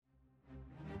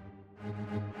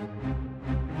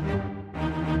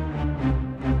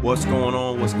What's going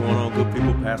on? What's going on, good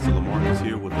people? Pastor Lamarcus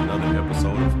here with another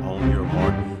episode of On Your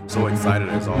Mark. So excited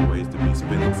as always to be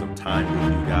spending some time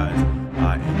with you guys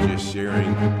and just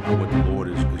sharing what the Lord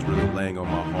is really laying on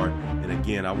my heart. And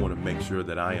again, I want to make sure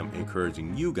that I am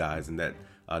encouraging you guys and that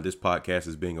this podcast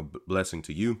is being a blessing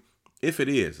to you. If it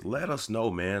is, let us know,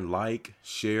 man. Like,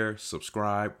 share,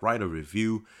 subscribe, write a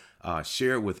review,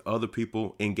 share it with other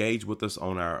people, engage with us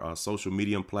on our social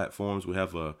media platforms. We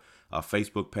have a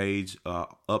Facebook page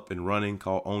up and running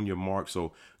called On Your Mark.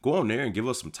 So go on there and give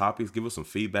us some topics, give us some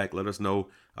feedback. Let us know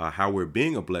how we're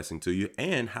being a blessing to you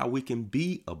and how we can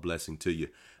be a blessing to you.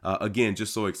 Again,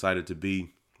 just so excited to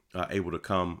be able to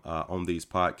come on these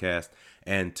podcasts.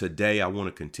 And today I want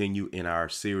to continue in our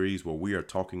series where we are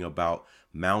talking about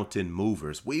mountain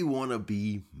movers. We want to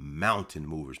be mountain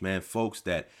movers, man. Folks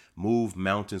that move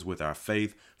mountains with our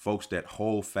faith, folks that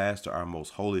hold fast to our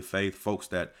most holy faith, folks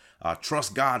that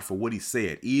trust God for what he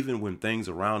said, even when things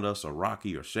around us are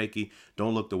rocky or shaky,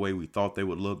 don't look the way we thought they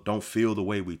would look, don't feel the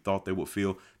way we thought they would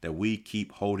feel, that we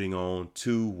keep holding on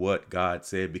to what God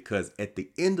said, because at the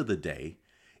end of the day,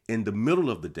 in the middle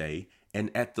of the day, and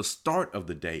at the start of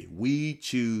the day, we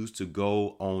choose to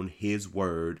go on his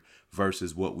word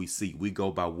versus what we see. We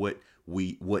go by what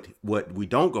we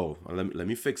don't go. Let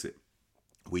me fix it.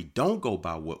 We don't go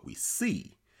by what we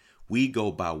see. We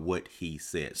go by what he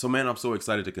said. So, man, I'm so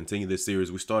excited to continue this series.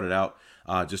 We started out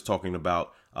just talking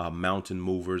about mountain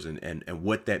movers and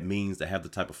what that means to have the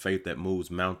type of faith that moves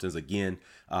mountains. Again,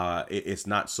 it's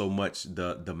not so much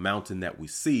the mountain that we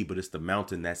see, but it's the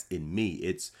mountain that's in me.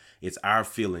 It's our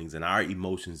feelings and our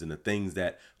emotions and the things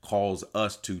that cause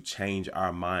us to change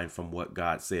our mind from what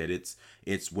God said.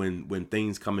 It's when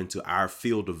things come into our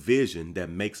field of vision that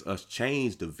makes us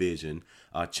change the vision,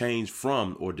 change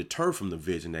from or deter from the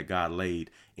vision that God laid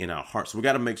in our hearts. So we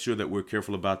got to make sure that we're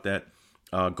careful about that.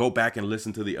 Go back and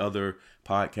listen to the other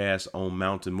podcasts on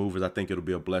mountain movers. I think it'll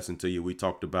be a blessing to you. We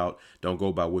talked about don't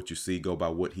go by what you see, go by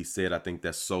what he said. I think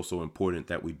that's so important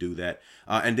that we do that.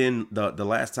 And then the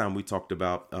last time we talked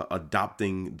about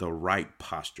adopting the right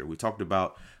posture. We talked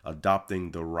about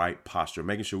adopting the right posture,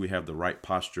 making sure we have the right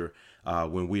posture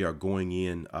when we are going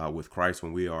in with Christ,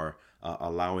 when we are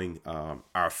allowing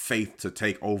our faith to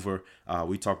take over.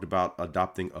 We talked about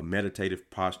adopting a meditative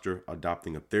posture,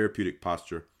 adopting a therapeutic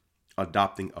posture,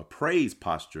 adopting a praise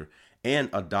posture, and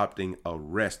adopting a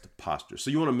rest posture.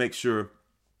 So you want to make sure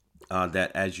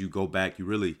that as you go back, you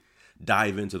really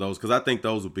dive into those, because I think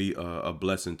those will be a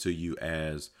blessing to you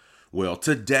as well.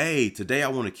 Today I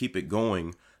want to keep it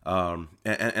going, and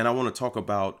I want to talk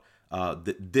about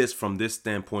this from this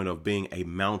standpoint of being a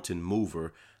mountain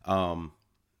mover.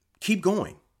 Keep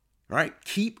going, right?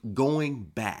 Keep going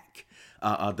back.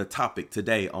 The topic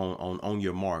today on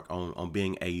your mark, on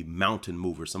being a mountain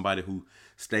mover, somebody who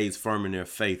stays firm in their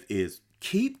faith, is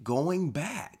keep going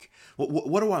back.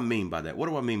 What do I mean by that? What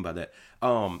do I mean by that?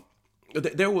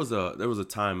 There was a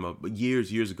time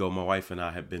years ago, my wife and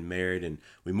I had been married, and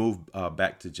we moved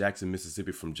back to Jackson,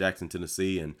 Mississippi from Jackson,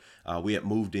 Tennessee, and we had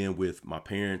moved in with my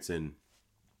parents, and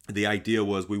the idea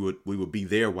was we would be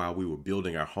there while we were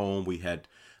building our home. We had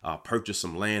purchased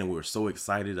some land, and we were so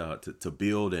excited to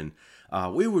build, and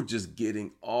we were just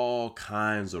getting all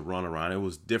kinds of runaround. It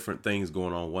was different things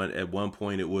going on. At one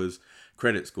point, it was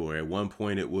credit score. At one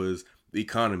point, it was the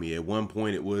economy. At one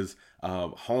point, it was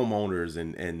homeowners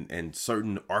and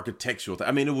certain architectural.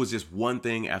 I mean, it was just one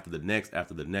thing after the next,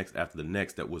 after the next, after the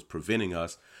next that was preventing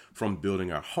us from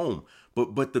building our home.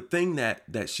 But the thing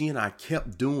that she and I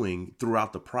kept doing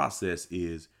throughout the process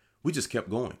is we just kept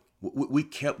going. We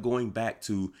kept going back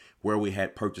to where we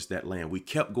had purchased that land. We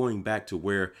kept going back to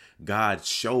where God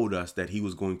showed us that he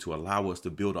was going to allow us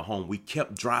to build a home. We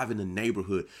kept driving the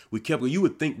neighborhood. You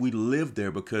would think we lived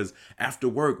there, because after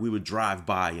work we would drive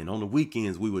by, and on the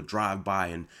weekends we would drive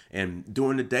by, and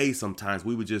during the day sometimes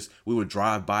we would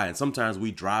drive by, and sometimes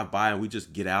we drive by and we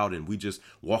just get out and we just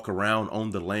walk around on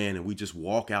the land, and we just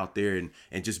walk out there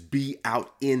and just be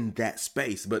out in that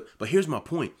space. But here's my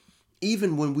point.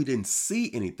 Even when we didn't see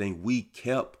anything, we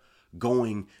kept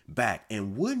going back.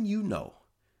 And wouldn't you know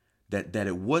that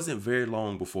it wasn't very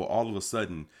long before all of a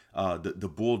sudden the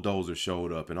bulldozer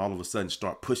showed up, and all of a sudden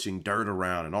start pushing dirt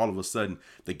around, and all of a sudden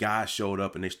the guys showed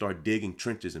up and they start digging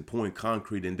trenches and pouring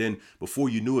concrete, and then before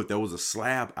you knew it, there was a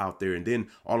slab out there, and then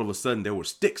all of a sudden there were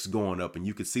sticks going up, and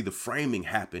you could see the framing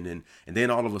happen, and then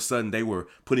all of a sudden they were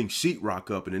putting sheetrock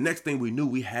up, and the next thing we knew,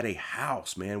 we had a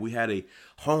house, man. We had a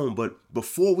home. But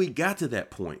before we got to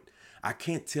that point, I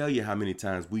can't tell you how many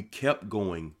times we kept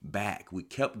going back. We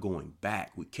kept going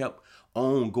back. We kept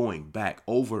on going back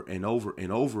over and over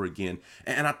and over again.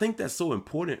 And I think that's so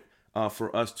important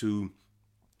for us to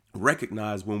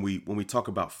recognize when we talk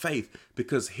about faith,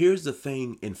 because here's the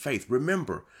thing in faith.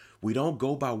 Remember, we don't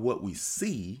go by what we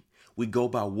see, we go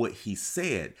by what he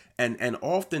said. And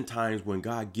oftentimes when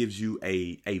God gives you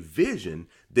a vision,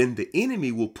 then the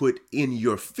enemy will put in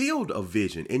your field of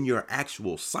vision, in your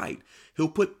actual sight, he'll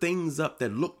put things up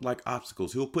that look like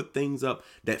obstacles. He'll put things up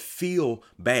that feel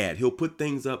bad. He'll put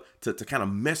things up to kind of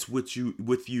mess with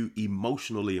you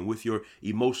emotionally and with your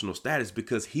emotional status,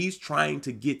 because he's trying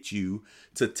to get you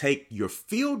to take your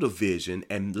field of vision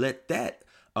and let that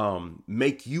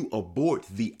make you abort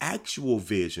the actual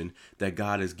vision that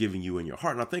God has given you in your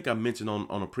heart. And I think I mentioned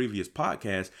on a previous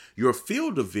podcast, your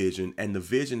field of vision and the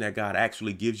vision that God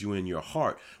actually gives you in your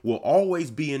heart will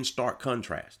always be in stark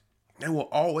contrast. They will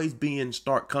always be in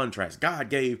stark contrast. God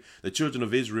gave the children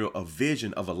of Israel a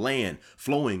vision of a land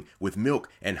flowing with milk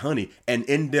and honey. And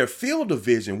in their field of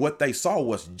vision, what they saw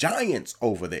was giants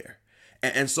over there.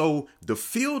 And so the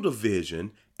field of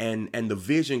vision and the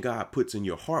vision God puts in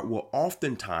your heart will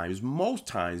oftentimes, most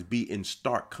times, be in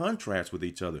stark contrast with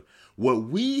each other. What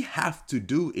we have to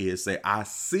do is say, I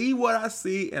see what I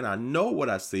see and I know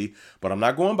what I see, but I'm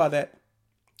not going by that.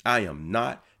 I am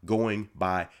not going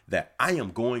by that. I am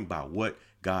going by what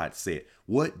God said.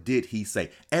 What did he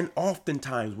say? And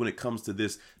oftentimes when it comes to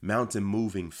this mountain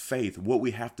moving faith, what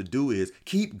we have to do is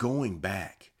keep going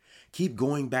back. Keep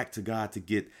going back to God to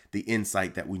get the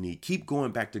insight that we need. Keep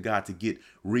going back to God to get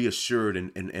reassured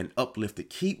and uplifted.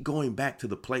 Keep going back to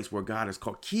the place where God is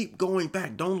called. Keep going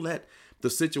back. Don't let the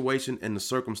situation and the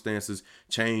circumstances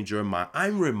change your mind.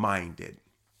 I'm reminded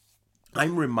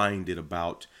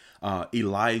about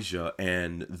Elijah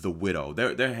and the widow.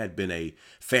 There had been a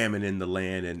famine in the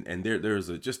land, and there's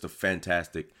just a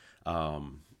fantastic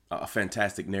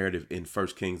narrative in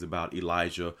First Kings about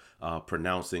Elijah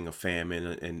pronouncing a famine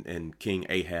and King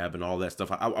Ahab and all that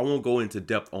stuff. I won't go into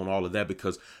depth on all of that,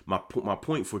 because my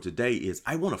point for today is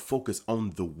I want to focus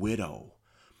on the widow.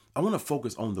 I want to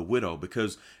focus on the widow,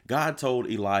 because God told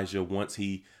Elijah once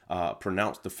he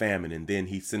pronounced the famine, and then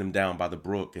he sent him down by the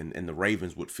brook, and the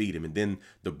ravens would feed him. And then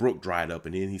the brook dried up.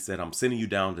 And then he said, I'm sending you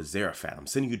down to Zarephath. I'm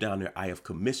sending you down there. I have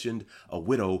commissioned a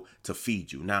widow to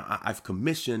feed you. Now, I've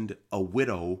commissioned a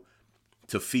widow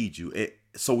to feed you.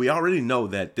 So we already know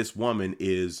that this woman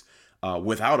is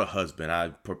without a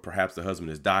husband. Perhaps the husband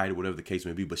has died, whatever the case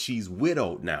may be, but she's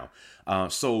widowed now.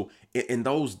 So in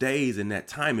those days, in that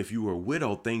time, if you were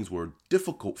widowed, things were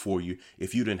difficult for you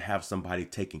if you didn't have somebody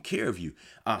taking care of you.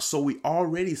 So we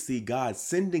already see God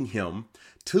sending him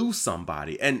to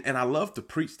somebody. And I love to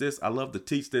preach this. I love to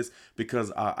teach this,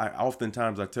 because I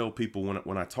oftentimes I tell people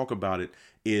when I talk about it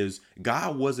is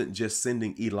God wasn't just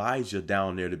sending Elijah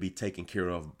down there to be taken care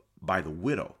of by the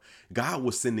widow. God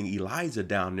was sending Elijah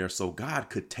down there so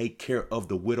God could take care of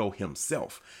the widow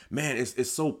himself. Man, it's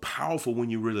so powerful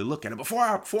when you really look at it. But for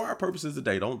our purposes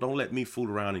today, don't let me fool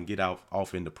around and get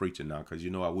off into preaching now, because you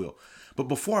know I will. But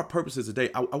before our purposes today,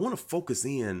 I want to focus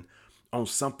in on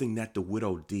something that the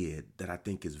widow did that I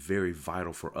think is very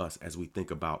vital for us as we think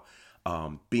about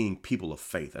being people of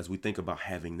faith, as we think about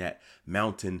having that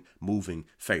mountain moving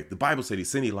faith. The Bible said he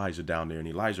sent Elijah down there, and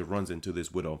Elijah runs into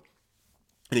this widow.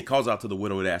 And he calls out to the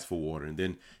widow to ask for water. And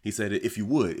then he said, if you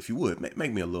would, make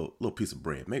me a little piece of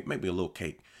bread. Make me a little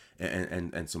cake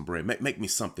and some bread. Make me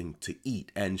something to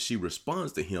eat. And she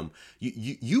responds to him,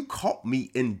 you caught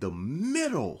me in the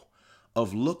middle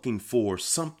of looking for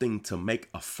something to make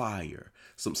a fire,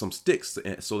 some sticks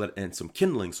and some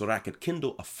kindling so that I could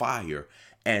kindle a fire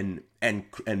and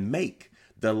make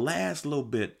the last little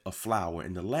bit of flour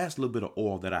and the last little bit of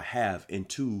oil that I have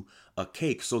into a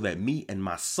cake, so that me and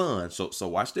my son, so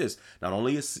watch this. Not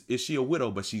only is she a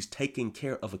widow, but she's taking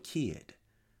care of a kid.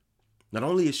 Not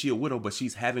only is she a widow, but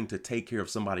she's having to take care of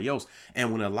somebody else.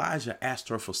 And when Elijah asked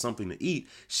her for something to eat,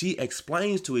 she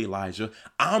explains to Elijah,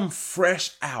 I'm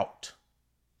fresh out.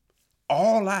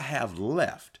 All I have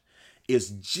left is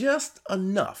just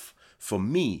enough for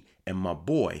me and my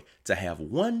boy to have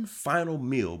one final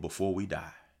meal before we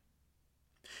die.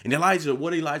 And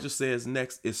what Elijah says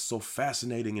next is so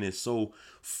fascinating, and it's so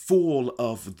full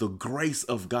of the grace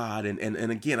of God. And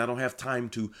again, I don't have time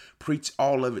to preach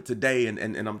all of it today, and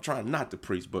I'm trying not to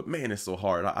preach, but man, it's so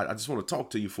hard. I just want to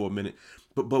talk to you for a minute.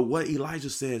 But what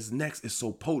Elijah says next is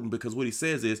so potent, because what he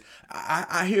says is,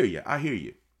 I hear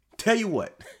you. Tell you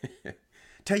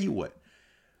what,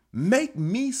 make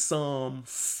me some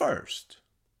first.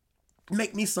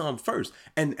 Make me some first.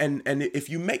 And if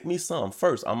you make me some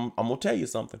first, I'm gonna tell you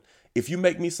something. If you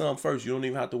make me some first, you don't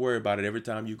even have to worry about it. Every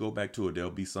time you go back to it, there'll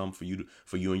be some for you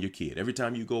and your kid. Every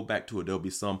time you go back to it, there'll be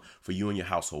some for you and your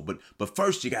household. But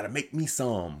first, you got to make me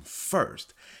some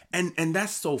first. And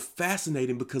that's so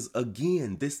fascinating because,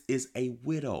 again, this is a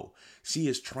widow. She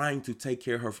is trying to take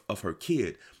care of her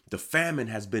kid. The famine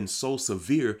has been so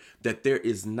severe that there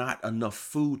is not enough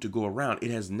food to go around. It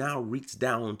has now reached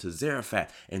down to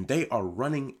Zarephath, and they are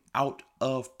running out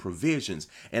of provisions.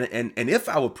 And if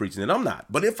I were preaching it, I'm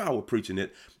not, but if I were preaching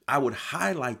it, I would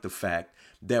highlight the fact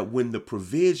that when the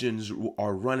provisions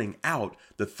are running out,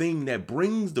 the thing that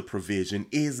brings the provision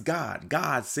is God.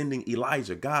 God sending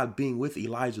Elijah, God being with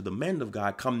Elijah, the man of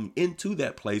God, coming into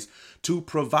that place to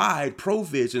provide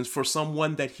provisions for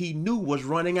someone that he knew was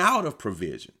running out of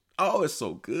provision. Oh, it's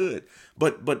so good.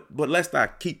 But let's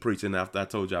not keep preaching after I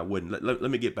told you I wouldn't. Let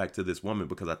me get back to this woman,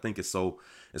 because I think it's so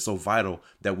vital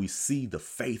that we see the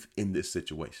faith in this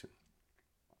situation.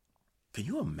 Can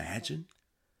you imagine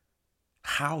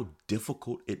how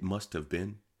difficult it must have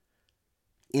been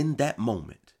in that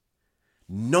moment,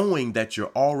 knowing that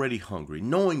you're already hungry,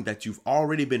 knowing that you've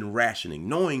already been rationing,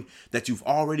 knowing that you've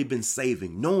already been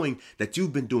saving, knowing that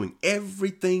you've been doing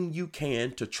everything you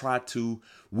can to try to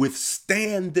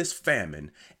withstand this famine,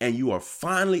 and you are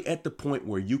finally at the point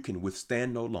where you can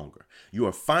withstand no longer. You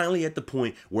are finally at the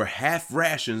point where half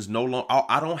rations no longer,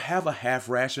 I don't have a half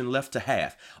ration left to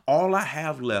half. All I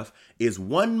have left is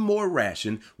one more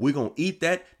ration. We're going to eat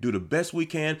that, do the best we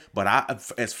can. But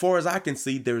as far as I can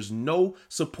see, there's no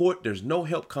support. There's no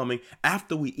help coming.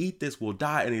 After we eat this, we'll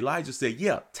die. And Elijah said,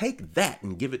 yeah, take that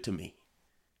and give it to me.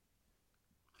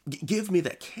 Give me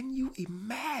that. Can you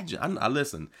imagine?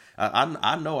 Listen.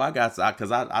 I know I got,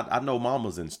 because I know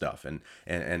mamas and stuff, and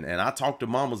I talk to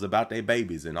mamas about their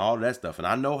babies and all that stuff, and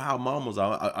I know how mamas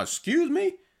are. Excuse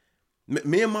me,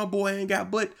 me and my boy ain't got,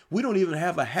 but we don't even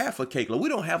have a half a cake. Like, we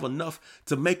don't have enough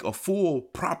to make a full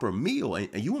proper meal, and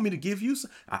you want me to give you some?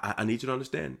 I need you to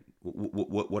understand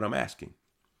what I'm asking.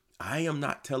 I am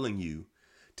not telling you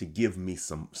to give me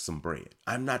some bread.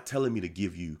 I'm not telling me to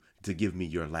give me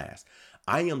your last.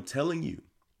 I am telling you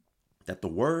that the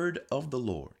word of the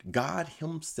Lord, God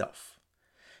himself,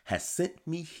 has sent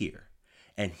me here.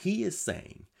 And he is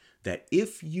saying that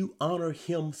if you honor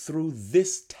him through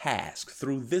this task,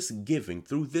 through this giving,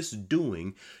 through this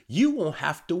doing, you won't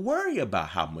have to worry about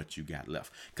how much you got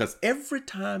left. Because every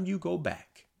time you go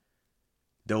back,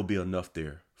 there'll be enough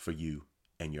there for you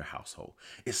and your household.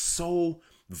 It's so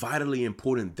vitally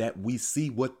important that we see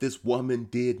what this woman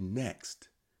did next.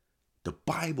 The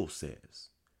Bible says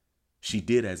she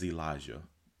did as Elijah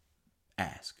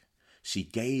asked. She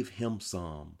gave him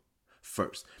some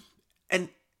first. And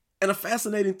a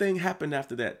fascinating thing happened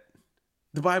after that.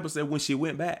 The Bible said when she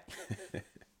went back,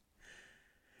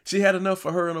 she had enough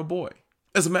for her and her boy.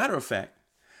 As a matter of fact,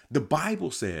 the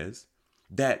Bible says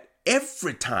that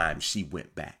every time she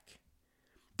went back,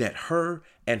 that her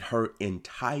and her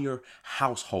entire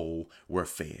household were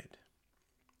fed.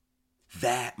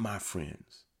 That, my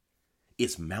friends,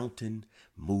 is mountain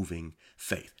moving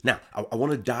faith. Now, I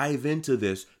want to dive into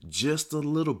this just a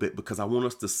little bit because I want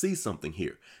us to see something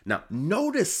here. Now,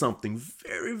 notice something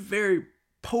very, very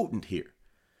potent here.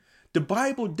 The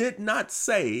Bible did not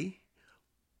say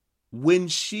when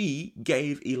she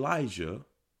gave Elijah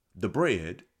the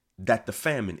bread that the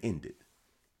famine ended.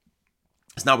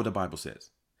 It's not what the Bible says.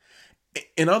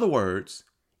 In other words,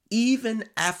 even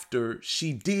after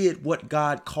she did what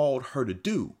God called her to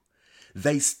do,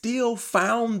 they still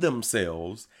found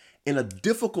themselves in a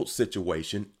difficult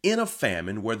situation, in a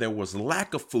famine where there was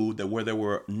lack of food, where there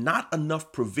were not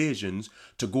enough provisions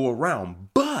to go around.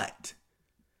 But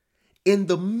in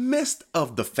the midst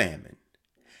of the famine,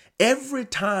 every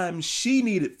time she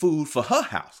needed food for her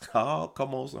house, oh,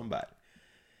 come on, somebody.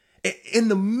 In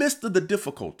the midst of the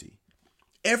difficulty,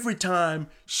 every time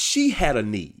she had a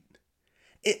need,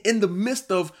 in the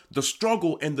midst of the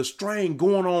struggle and the strain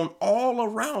going on all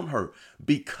around her,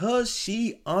 because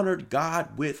she honored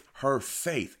God with her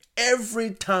faith, every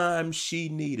time she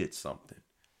needed something,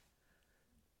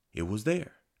 it was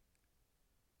there.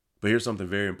 But here's something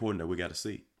very important that we got to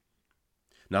see.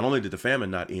 Not only did the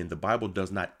famine not end, the Bible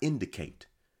does not indicate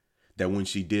that when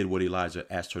she did what Elijah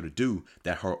asked her to do,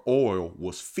 that her oil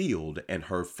was filled and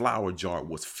her flour jar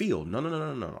was filled.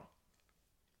 No.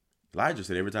 Elijah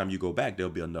said, every time you go back, there'll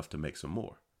be enough to make some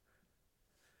more.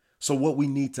 So what we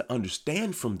need to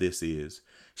understand from this is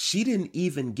she didn't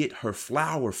even get her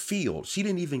flour filled. She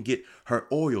didn't even get her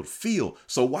oil filled.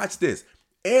 So watch this.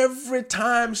 Every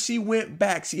time she went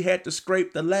back, she had to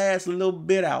scrape the last little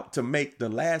bit out to make the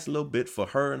last little bit for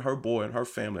her and her boy and her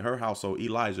family, her household,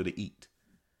 Elijah, to eat.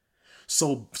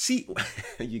 So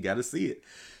you got to see it.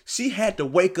 She had to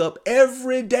wake up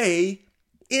every day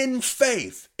in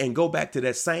faith and go back to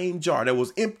that same jar that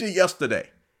was empty yesterday,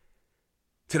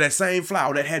 to that same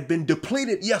flour that had been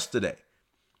depleted yesterday,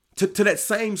 to that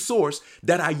same source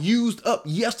that I used up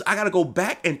yesterday. I got to go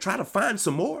back and try to find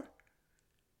some more.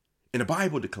 And the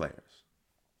Bible declares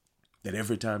that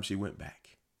every time she went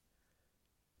back,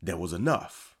 there was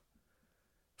enough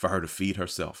for her to feed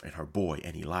herself and her boy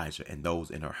and Elijah and those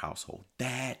in her household.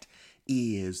 That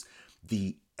is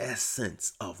the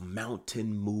essence of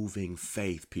mountain moving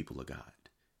faith, people of God.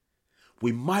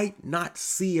 We might not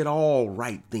see it all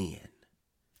right then.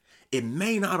 It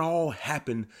may not all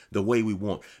happen the way we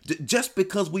want. Just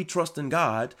because we trust in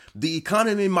God, the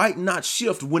economy might not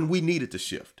shift when we need it to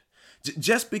shift.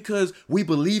 Just because we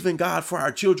believe in God for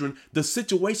our children, the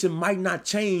situation might not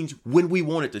change when we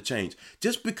want it to change.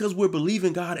 Just because we're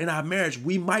believing God in our marriage,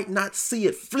 we might not see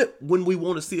it flip when we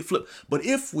want to see it flip. But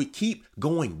if we keep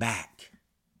going back,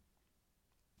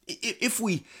 if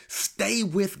we stay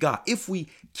with God, if we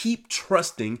keep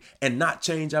trusting and not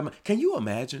change our mind, can you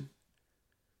imagine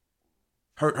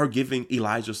her giving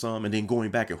Elijah some and then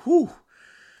going back and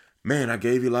man, I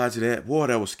gave Elijah that. Boy,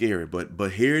 that was scary.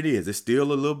 But here it is. It's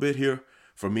still a little bit here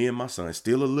for me and my son. It's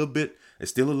still a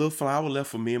little flour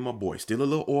left for me and my boy. Still a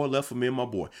little oil left for me and my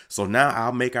boy. So now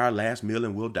I'll make our last meal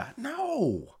and we'll die.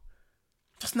 No,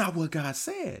 that's not what God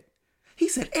said. He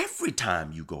said every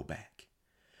time you go back.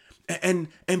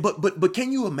 But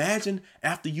can you imagine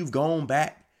after you've gone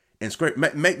back and scraped?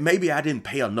 Maybe I didn't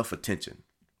pay enough attention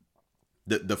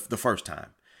the first time.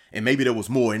 And maybe there was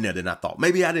more in there than I thought.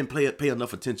 Maybe I didn't pay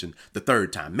enough attention the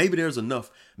third time. Maybe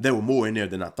there were more in there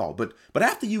than I thought. But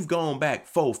after you've gone back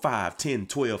 4, 5, 10,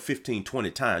 12, 15,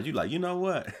 20 times, you're like, you know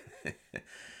what?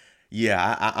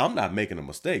 Yeah, I'm not making a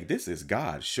mistake. This is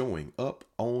God showing up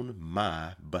on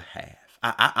my behalf.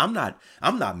 I'm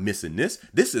not missing this.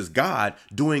 This is God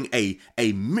doing a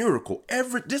miracle.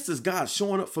 This is God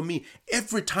showing up for me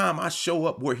every time I show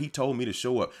up where he told me to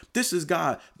show up. This is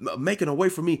God making a way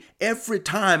for me every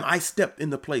time I step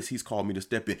in the place he's called me to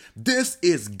step in. This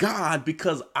is God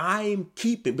because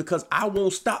because I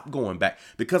won't stop going back,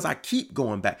 because I keep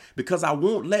going back, because I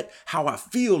won't let how I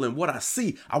feel and what I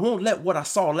see, I won't let what I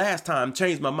saw last time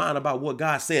change my mind about what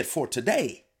God said for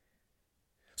today.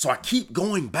 So I keep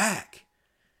going back.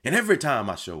 And every time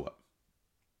I show up,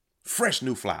 fresh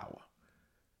new flour,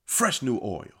 fresh new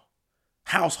oil,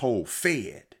 household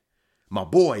fed. My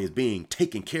boy is being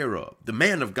taken care of. The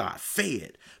man of God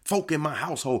fed. Folk in my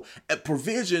household.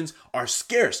 Provisions are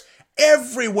scarce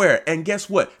everywhere. And guess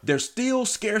what? They're still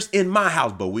scarce in my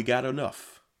house, but we got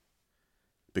enough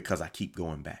because I keep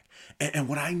going back. And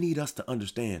what I need us to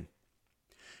understand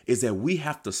is that we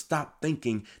have to stop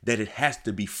thinking that it has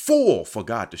to be full for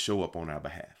God to show up on our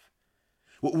behalf.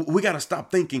 We got to stop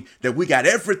thinking that we got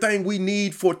everything we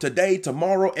need for today,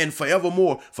 tomorrow, and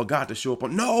forevermore for God to show up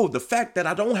on. No, the fact that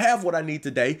I don't have what I need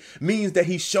today means that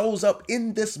he shows up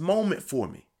in this moment for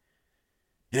me.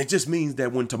 And it just means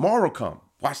that when tomorrow comes,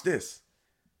 watch this,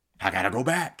 I got to go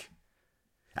back.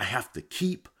 I have to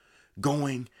keep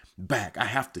going back. I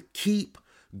have to keep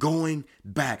going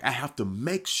back. I have to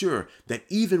make sure that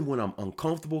even when I'm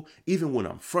uncomfortable, even when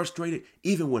I'm frustrated,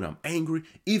 even when I'm angry,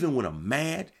 even when I'm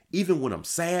mad, even when I'm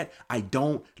sad, I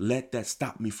don't let that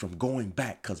stop me from going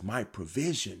back, because my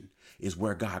provision is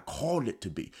where God called it to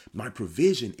be. My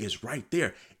provision is right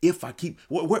there. If I keep,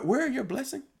 where are your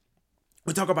blessing?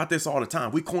 We talk about this all the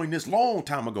time. We coined this long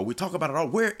time ago. We talk about it all.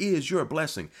 Where is your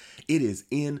blessing? It is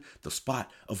in the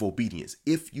spot of obedience.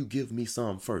 If you give me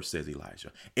some first, says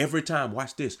Elijah. Every time,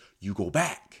 watch this, you go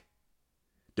back,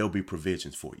 there'll be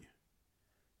provisions for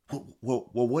you. Well,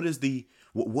 what is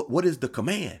the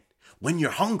command? When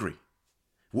you're hungry,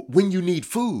 when you need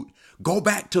food, go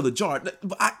back to the jar.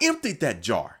 I emptied that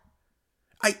jar.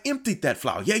 I emptied that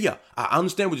flour. Yeah. I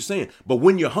understand what you're saying. But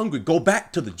when you're hungry, go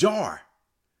back to the jar.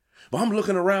 But I'm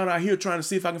looking around out here trying to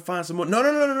see if I can find some more.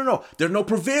 No. There's no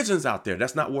provisions out there.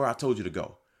 That's not where I told you to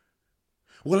go.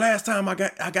 Well, last time I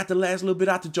got the last little bit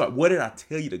out the jar. Where did I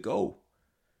tell you to go?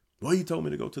 Well, you told me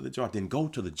to go to the jar. Then go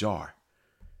to the jar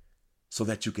so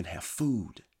that you can have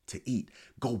food to eat.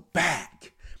 Go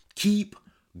back. Keep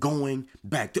going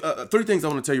back. 3 things I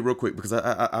want to tell you real quick, because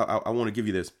I want to give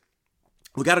you this.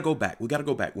 We got to go back. We got to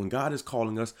go back. When God is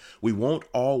calling us, we won't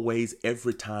always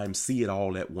every time see it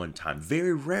all at one time.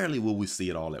 Very rarely will we see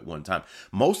it all at one time.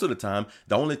 Most of the time,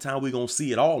 the only time we're going to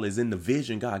see it all is in the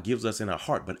vision God gives us in our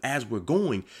heart. But as we're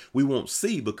going, we won't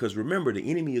see, because remember, the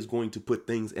enemy is going to put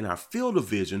things in our field of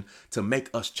vision to make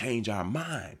us change our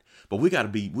mind. But we got to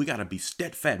be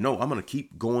steadfast. No, I'm going to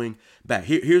keep going back.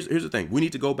 Here's the thing. We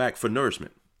need to go back for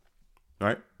nourishment. All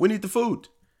right. We need the food.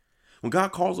 When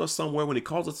God calls us somewhere, when he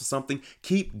calls us to something,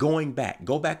 keep going back.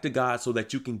 Go back to God so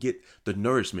that you can get the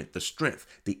nourishment, the strength,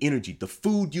 the energy, the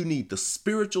food you need, the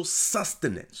spiritual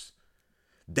sustenance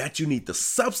that you need, the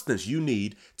substance you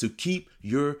need to keep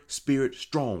your spirit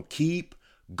strong. Keep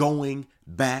going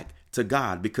back to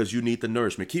God because you need the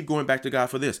nourishment. Keep going back to God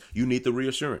for this. You need the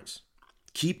reassurance.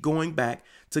 Keep going back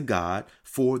to God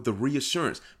for the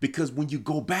reassurance, because when you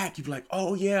go back, you're like,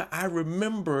 oh yeah, I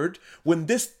remembered when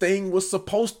this thing was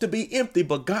supposed to be empty,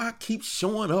 but God keeps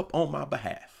showing up on my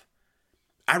behalf.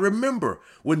 I remember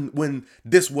when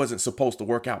this wasn't supposed to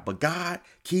work out, but God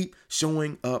keep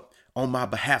showing up on my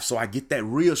behalf. So I get that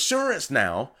reassurance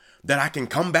now that I can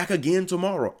come back again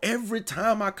tomorrow. Every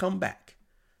time I come back,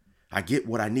 I get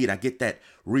what I need. I get that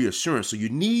reassurance. So you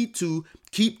need to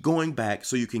keep going back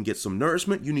so you can get some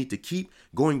nourishment. You need to keep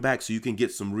going back so you can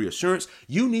get some reassurance.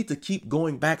 You need to keep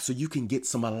going back so you can get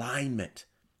some alignment.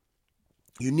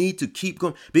 You need to keep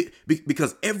going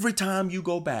because every time you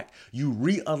go back, you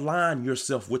realign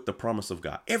yourself with the promise of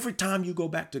God. Every time you go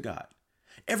back to God,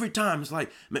 every time it's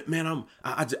like, man,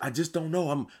 I just don't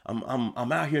know.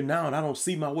 I'm out here now and I don't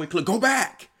see my way clear. Go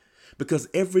back. Because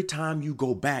every time you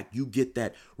go back, you get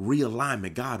that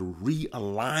realignment. God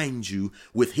realigns you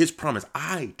with his promise.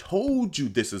 I told you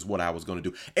this is what I was going to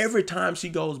do. Every time she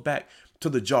goes back to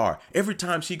the jar, every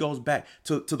time she goes back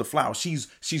to the flour, she's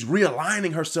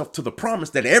realigning herself to the promise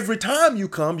that every time you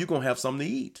come, you're going to have something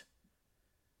to eat.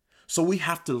 So we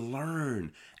have to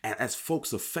learn as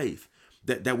folks of faith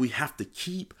that we have to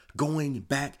keep going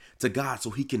back to God so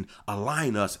he can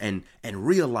align us and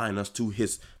realign us to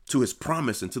his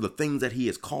promise and to the things that he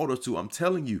has called us to. I'm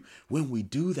telling you, when we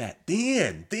do that,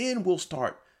 then we'll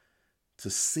start to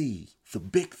see the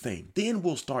big thing. Then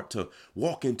we'll start to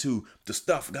walk into the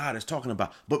stuff God is talking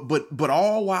about. But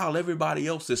all while everybody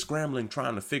else is scrambling,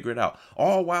 trying to figure it out.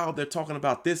 All while they're talking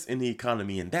about this in the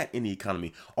economy and that in the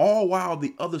economy. All while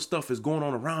the other stuff is going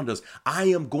on around us, I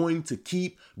am going to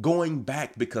keep going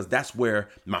back because that's where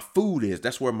my food is.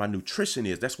 That's where my nutrition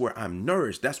is. That's where I'm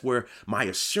nourished. That's where my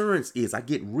assurance is. I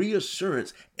get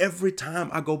reassurance every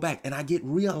time I go back, and I get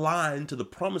realigned to the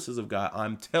promises of God.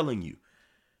 I'm telling you,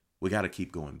 we got to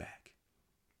keep going back.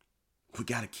 We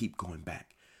got to keep going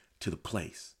back to the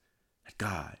place that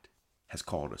God has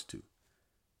called us to.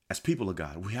 As people of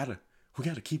God, we got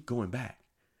to keep going back.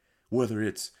 Whether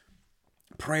it's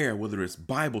prayer, whether it's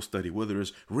Bible study, whether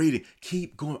it's reading,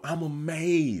 keep going. I'm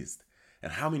amazed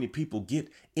at how many people get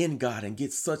in God and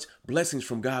get such blessings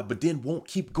from God, but then won't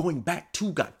keep going back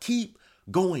to God. Keep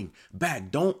going back.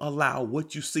 Don't allow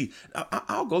what you see.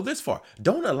 I'll go this far.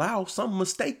 Don't allow some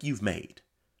mistake you've made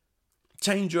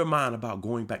change your mind about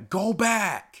going back. Go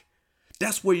back.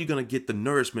 That's where you're going to get the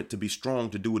nourishment to be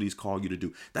strong to do what he's called you to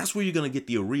do. That's where you're going to get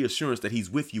the reassurance that he's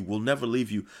with you, will never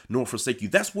leave you nor forsake you.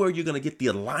 That's where you're going to get the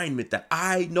alignment that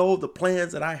I know the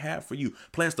plans that I have for you,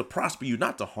 plans to prosper you,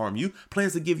 not to harm you,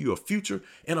 plans to give you a future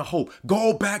and a hope.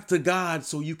 Go back to God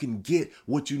so you can get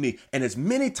what you need. And as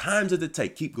many times as it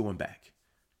takes, keep going back.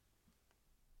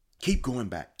 Keep going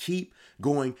back. Keep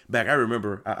going back. I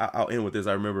remember, I'll end with this.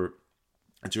 I remember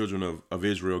the children of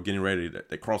Israel getting ready,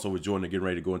 they cross over Jordan and getting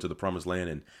ready to go into the promised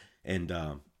land.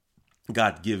 And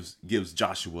God gives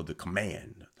Joshua the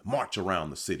command to march around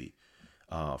the city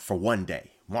for one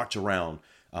day, march around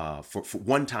for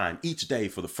one time each day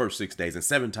for the first 6 days, and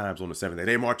 7 times on the 7th day.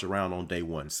 They march around on day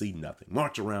 1, see nothing.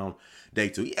 March around day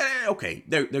 2. Yeah, okay.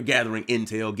 They're gathering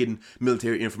intel, getting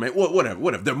military information,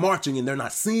 whatever. They're marching and they're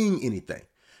not seeing anything.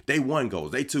 Day 1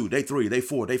 goes, day 2, day 3, day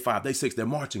 4, day 5, day 6, they're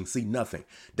marching, see nothing.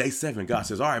 Day 7, God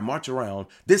says, all right, march around.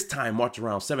 This time, march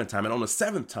around 7 times. And on the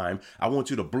 7th time, I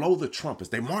want you to blow the trumpets.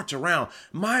 They march around.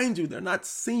 Mind you, they're not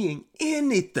seeing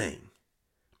anything.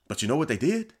 But you know what they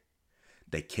did?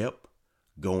 They kept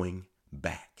going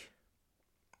back.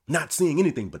 Not seeing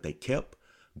anything, but they kept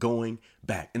going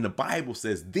back. And the Bible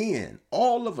says then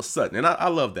all of a sudden, and I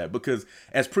love that, because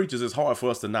as preachers, it's hard for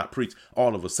us to not preach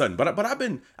all of a sudden. But I've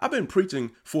been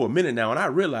preaching for a minute now, and I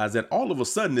realize that all of a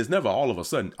sudden is never all of a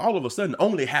sudden. All of a sudden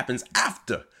only happens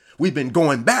after we've been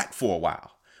going back for a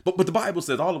while. But the Bible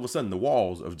says all of a sudden the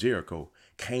walls of Jericho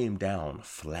came down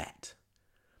flat.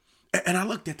 And I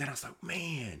looked at that, I was like,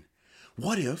 man,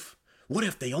 what if What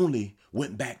if they only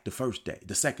went back the first day,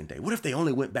 the second day? What if they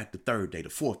only went back the third day, the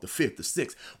fourth, the fifth, the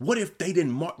sixth? What if they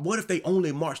didn't? What if they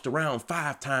only marched around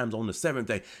 5 times on the seventh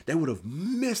day? They would have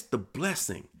missed the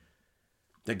blessing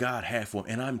that God had for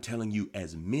them. And I'm telling you,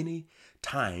 as many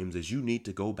times as you need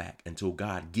to go back until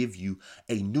God give you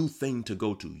a new thing to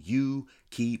go to, you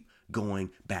keep going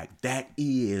back. That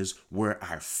is where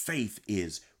our faith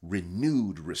is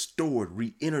renewed, restored,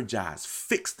 re-energized,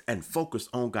 fixed, and focused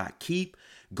on God. Keep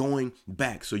going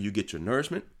back so you get your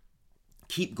nourishment.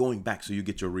 Keep going back so you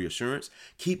get your reassurance.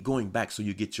 Keep going back so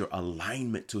you get your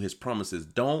alignment to his promises.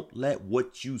 Don't let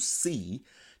what you see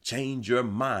change your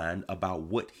mind about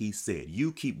what he said.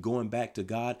 You keep going back to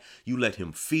God. You let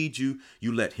him feed you.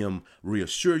 You let him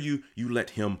reassure you. You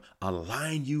let him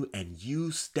align you, and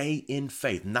you stay in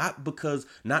faith. Not because,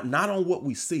 not on what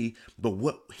we see, but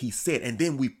what he said. And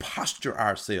then we posture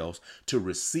ourselves to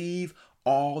receive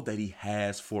all that he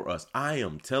has for us. I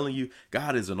am telling you,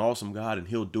 God is an awesome God, and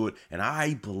he'll do it. And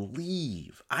I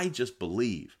just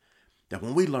believe that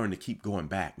when we learn to keep going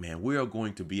back, man, we are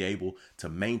going to be able to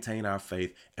maintain our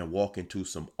faith and walk into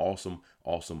some awesome,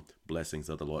 awesome blessings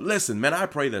of the Lord. Listen, man, I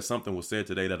pray that something was said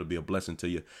today that'll be a blessing to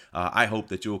you. I hope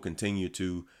that you'll continue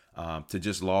to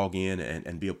just log in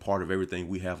and be a part of everything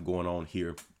we have going on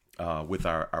here with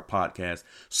our podcast.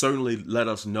 Certainly let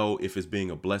us know if it's being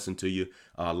a blessing to you.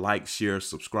 Like, share,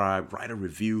 subscribe, write a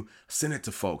review, send it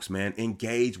to folks, man.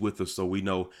 Engage with us so we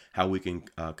know how we can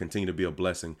continue to be a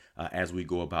blessing as we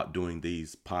go about doing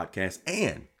these podcasts.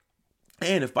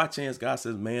 And if by chance God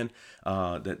says, man,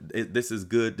 this is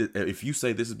good, if you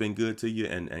say this has been good to you,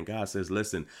 and God says,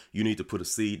 listen, you need to put a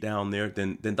seed down there,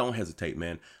 then don't hesitate,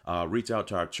 man. Reach out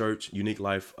to our church, Unique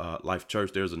Life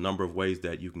Church. There's a number of ways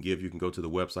that you can give. You can go to the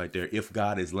website there if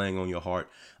God is laying on your heart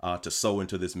to sow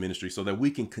into this ministry so that we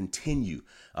can continue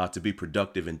to be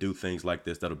productive and do things like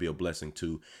this that'll be a blessing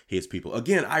to his people.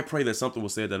 Again, I pray that something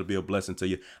was said that'll be a blessing to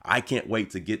you. I can't wait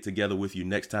to get together with you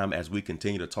next time as we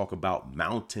continue to talk about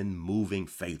mountain moving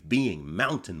faith, being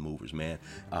mountain movers, man.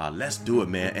 Let's do it,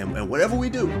 man. And whatever we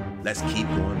do, let's keep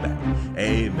going back.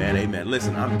 Amen. Amen.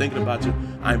 Listen, I'm thinking about you.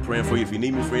 I'm praying for you. If you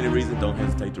need me for any reason, don't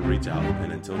hesitate to reach out.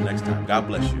 And until next time, God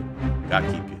bless you. God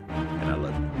keep you. And I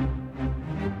love you.